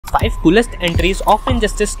5 coolest entries of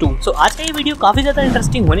injustice 2। सो आज का ये वीडियो काफी ज्यादा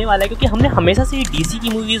इंटरेस्टिंग होने वाला है क्योंकि हमने हमेशा से डीसी की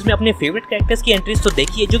मूवीज में अपने फेवरेट कैरेक्टर्स की एंट्रीज तो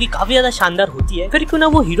देखी है जो कि काफी ज्यादा शानदार होती है, फिर क्यों ना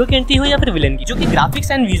वो हीरो की एंट्री हो या फिर विलन की, जो कि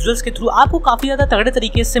ग्राफिक्स एंड विजुअल्स के थ्रू आपको काफी ज्यादा तगड़े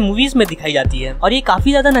तरीके से मूवीज में दिखाई जाती है। और ये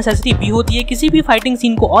काफी ज्यादा नेसेसिटी भी होती है किसी भी फाइटिंग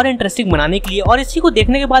सीन को और इंटरेस्टिंग बनाने के लिए, और इसी को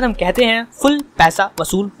देखने के बाद हम कहते हैं फुल पैसा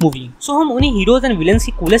वसूल मूवी। सो हम उन्हीं हीरोज एंड विलन्स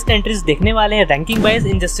की कूलेस्ट एंट्रीज देखने वाले हैं रैंकिंग वाइज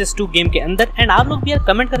इनजस्टिस 2 गेम के अंदर। एंड आप लोग भी यार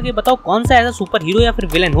कमेंट करके बताओ कौन सा ऐसा सुपर हीरो या फिर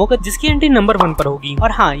विलन होगा जिसकी एंट्री नंबर 1 पर होगी।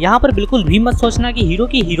 और हाँ, यहाँ पर बिल्कुल भी मत सोचना कि हीरो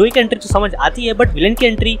की हीरोइक एंट्री तो समझ आती है बट विलन की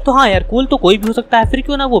एंट्री तो हाँ यार कूल तो कोई भी हो सकता है, फिर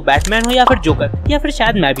क्यों ना वो बैटमैन हो या फिर जोकर या फिर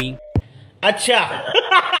शायद मैं भी। अच्छा।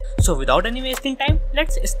 So without any wasting time,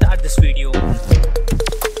 let's start this video.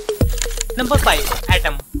 Number 5,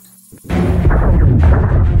 Atom.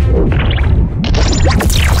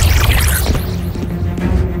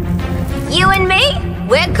 You and me,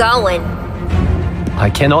 we're going. I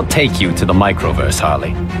cannot take you to the microverse,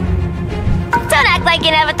 Harley. Don't act like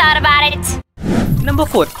you never thought about it. Number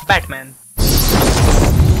 4, Batman.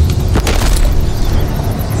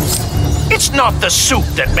 It's not the suit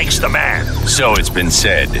that makes the man. So it's been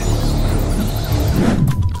said.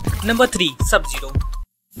 Number 3, Sub-Zero.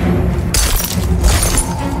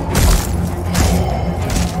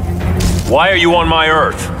 Why are you on my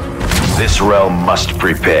Earth? This realm must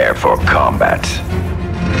prepare for combat.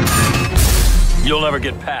 You'll never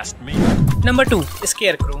get past me. Number 2,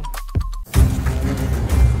 Scarecrow.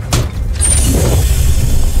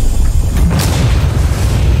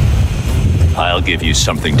 I'll give you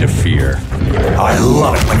something to fear. I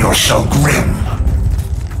love it when you're so grim.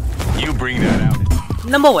 You bring that out.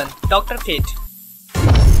 Number 1, Dr. Fate.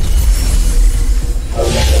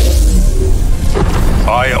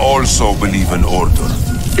 I also believe in order.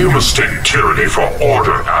 You mistake tyranny for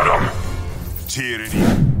order, Adam. Tyranny.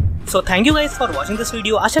 So thank you guys for watching this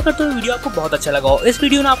video. आशा करता हूँ video आपको बहुत अच्छा लगा हो। इस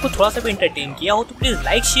video ने आपको थोड़ा सा भी एंटरटेन किया हो तो please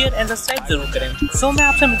like share and subscribe जरूर करें। सो मैं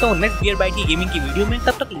आपसे मिलता हूँ नेक्स्ट बियर बाइट की गेमिंग की वीडियो में,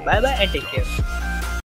 तब तक bye bye and take care.